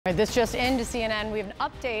All right, this just into CNN. We have an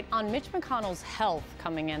update on Mitch McConnell's health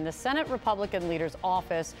coming in. The Senate Republican Leader's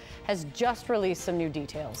office has just released some new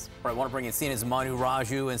details. All right, I want to bring in CNN's Manu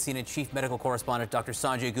Raju and CNN Chief Medical Correspondent Dr.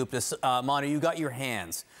 Sanjay Gupta. Manu, you got your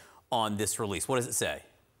hands on this release. What does it say?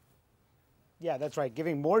 Yeah, that's right.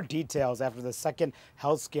 Giving more details after the second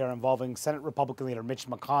health scare involving Senate Republican Leader Mitch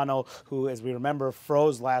McConnell, who, as we remember,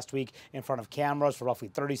 froze last week in front of cameras for roughly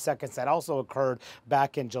 30 seconds. That also occurred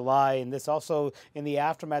back in July, and this also in the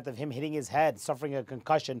aftermath of him hitting his head, suffering a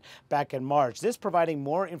concussion back in March. This providing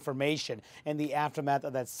more information in the aftermath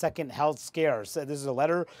of that second health scare. So this is a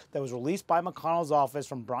letter that was released by McConnell's office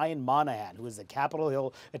from Brian Monahan, who is the Capitol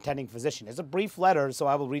Hill attending physician. It's a brief letter, so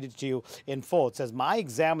I will read it to you in full. It says, "My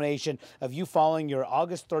examination of you following your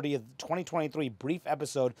August 30th, 2023 brief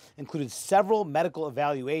episode included several medical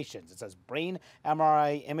evaluations." It says brain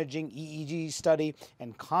MRI imaging, EEG study,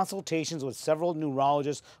 and consultations with several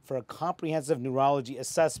neurologists for a comprehensive neurology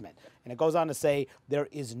assessment. And it goes on to say, there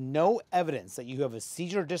is no evidence that you have a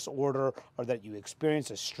seizure disorder or that you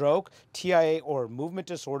experience a stroke, TIA, or movement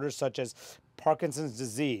disorders such as Parkinson's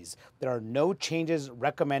disease. There are no changes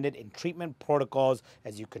recommended in treatment protocols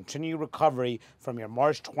as you continue recovery from your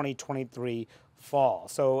March 2023 fall.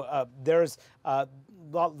 So there's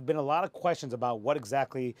been a lot of questions about what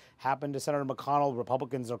exactly happened to Senator McConnell.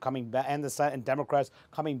 Republicans are coming back, and the Senate, and Democrats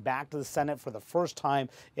coming back to the Senate for the first time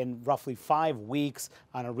in roughly 5 weeks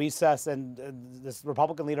on a recess, and this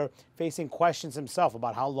Republican leader facing questions himself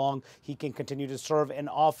about how long he can continue to serve in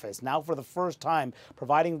office. Now, for the first time,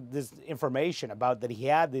 providing this information about that he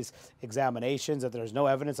had these examinations, that there's no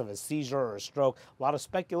evidence of a seizure or a stroke. A lot of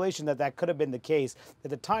speculation that that could have been the case. At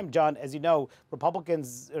the time, John, as you know,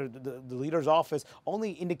 Republicans, or the leader's office,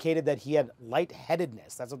 only indicated that he had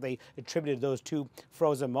lightheadedness. That's what they attributed those two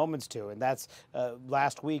frozen moments to. And that's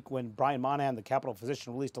last week when Brian Monahan, the Capitol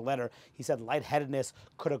physician, released a letter. He said lightheadedness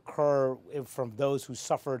could occur from those who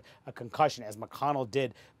suffered a concussion, as McConnell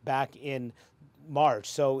did back in March.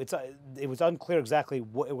 So it was unclear exactly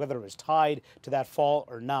whether it was tied to that fall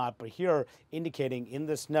or not. But here, indicating in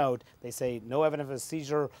this note, they say no evidence of a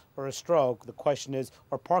seizure or a stroke. The question is,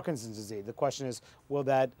 or Parkinson's disease. The question is, will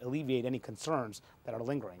that alleviate any concerns that are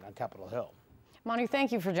lingering on Capitol Hill? Manu,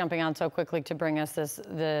 thank you for jumping on so quickly to bring us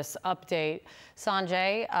this update.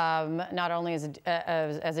 Sanjay, not only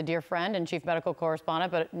as a dear friend and chief medical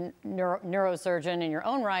correspondent, but neurosurgeon in your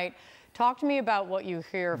own right, talk to me about what you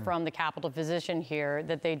hear from the Capitol physician here,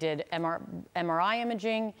 that they did MRI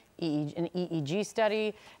imaging, an EEG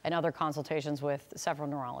study, and other consultations with several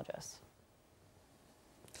neurologists.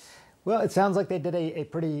 Well, it sounds like they did a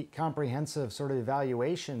pretty comprehensive sort of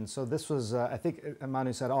evaluation. So this was, I think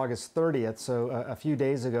Manu said August 30th, so a few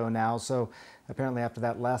days ago now. So apparently after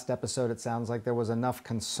that last episode, it sounds like there was enough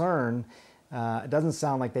concern. It doesn't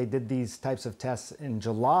sound like they did these types of tests in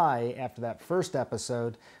July after that first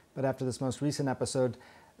episode, but after this most recent episode,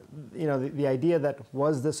 you know, the idea that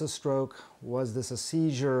was this a stroke, was this a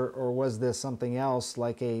seizure, or was this something else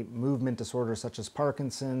like a movement disorder such as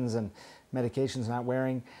Parkinson's and medications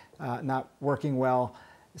not working well.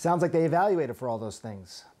 It sounds like they evaluated for all those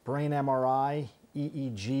things: brain MRI,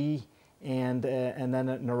 EEG, and then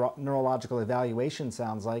a neurological evaluation,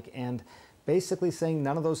 sounds like, and basically saying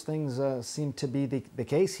none of those things seem to be the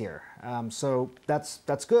case here. So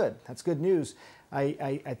that's good. That's good news.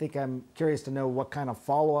 I think I'm curious to know what kind of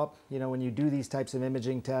follow-up, you know, when you do these types of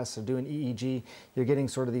imaging tests or do an EEG, you're getting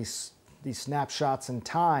sort of these snapshots in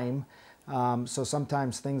time. So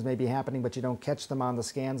sometimes things may be happening, but you don't catch them on the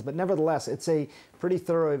scans. But nevertheless, it's a pretty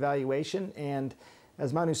thorough evaluation. And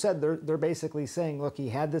as Manu said, they're basically saying, look, he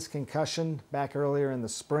had this concussion back earlier in the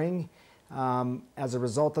spring. As a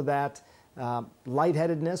result of that,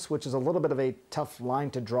 lightheadedness, which is a little bit of a tough line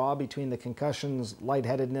to draw between the concussions,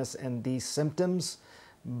 lightheadedness, and these symptoms.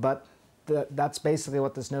 But that's basically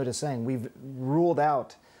what this note is saying. We've ruled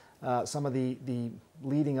out some of the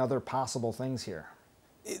leading other possible things here.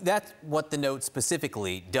 That's what the note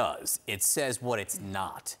specifically does. It says what it's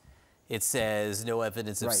not. It says no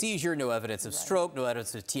evidence of seizure, no evidence of stroke, no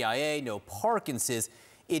evidence of TIA, no Parkinson's.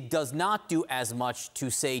 It does not do as much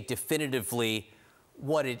to say definitively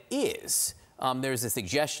what it is. There's a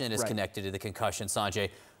suggestion is connected to the concussion,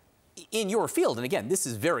 Sanjay. In your field, and again, this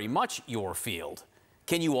is very much your field,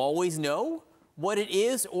 can you always know what it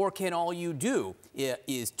is, or can all you do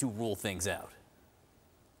is to rule things out?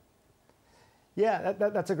 Yeah,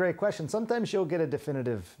 that's a great question. Sometimes you'll get a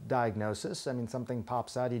definitive diagnosis. I mean, something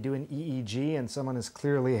pops out. You do an EEG and someone is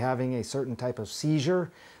clearly having a certain type of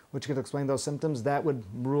seizure, which could explain those symptoms. That would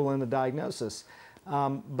rule in a diagnosis.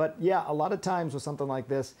 But yeah, a lot of times with something like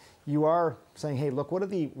this, you are saying, hey, look, what are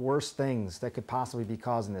the worst things that could possibly be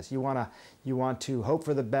causing this? You want to hope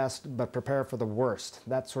for the best, but prepare for the worst.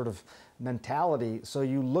 That sort of mentality. So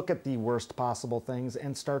you look at the worst possible things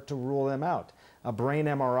and start to rule them out. A brain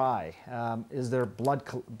MRI. Is there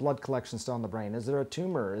blood collection still in the brain? Is there a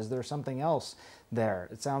tumor? Is there something else there?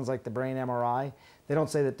 It sounds like the brain MRI. They don't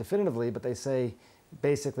say that definitively, but they say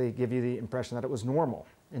basically give you the impression that it was normal.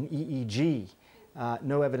 An EEG.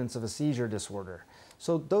 No evidence of a seizure disorder.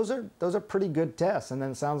 So those are pretty good tests. And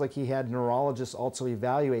then it sounds like he had neurologists also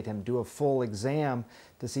evaluate him, do a full exam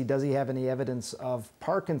to see does he have any evidence of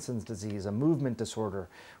Parkinson's disease, a movement disorder,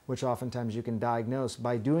 which oftentimes you can diagnose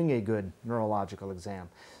by doing a good neurological exam.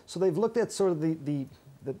 So they've looked at sort of the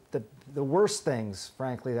worst things,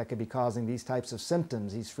 frankly, that could be causing these types of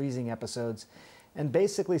symptoms, these freezing episodes, and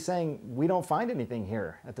basically saying we don't find anything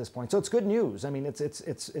here at this point. So it's good news. I mean,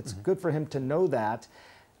 it's good for him to know that.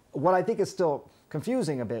 What I think is still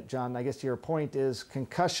confusing a bit, John, I guess to your point, is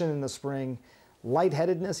concussion in the spring,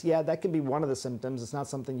 lightheadedness. Yeah, that can be one of the symptoms. It's not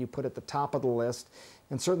something you put at the top of the list.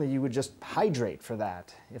 And certainly you would just hydrate for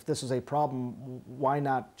that. If this was a problem, why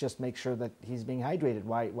not just make sure that he's being hydrated?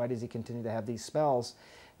 Why does he continue to have these spells?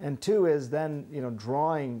 And two is then,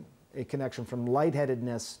 drawing a connection from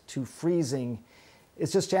lightheadedness to freezing.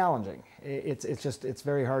 It's just challenging. It's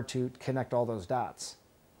very hard to connect all those dots.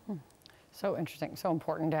 So interesting, so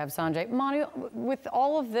important to have Sanjay. Manu, with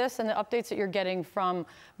all of this and the updates that you're getting from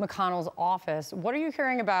McConnell's office, what are you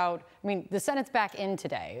hearing about? I mean, the Senate's back in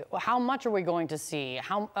today. How much are we going to see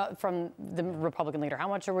from the Republican leader? How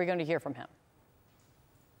much are we going to hear from him?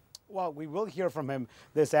 Well, we will hear from him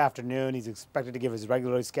this afternoon. He's expected to give his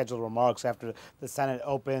regularly scheduled remarks after the Senate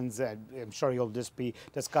opens. I'm sure he'll just be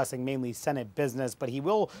discussing mainly Senate business, but he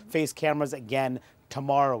will face cameras again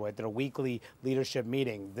tomorrow at their weekly leadership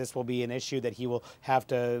meeting. This will be an issue that he will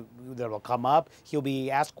that will come up. He'll be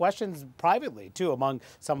asked questions privately, too, among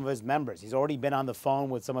some of his members. He's already been on the phone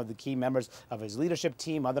with some of the key members of his leadership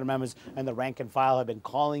team. Other members and the rank and file have been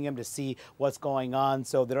calling him to see what's going on.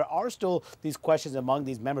 So there are still these questions among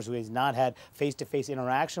these members who he's not had face-to-face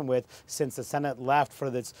interaction with since the Senate left for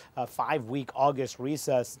this 5-week August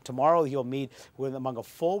recess. Tomorrow he'll meet with among a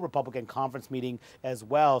full Republican conference meeting as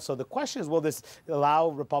well. So the question is, will this allow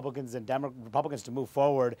Republicans and Republicans to move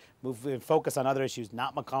forward, focus on other issues,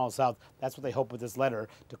 not McConnell's health? That's what they hope with this letter,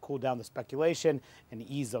 to cool down the speculation and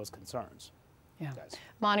ease those concerns. Yeah.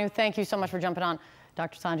 Manu, thank you so much for jumping on.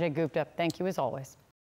 Dr. Sanjay Gupta, thank you as always.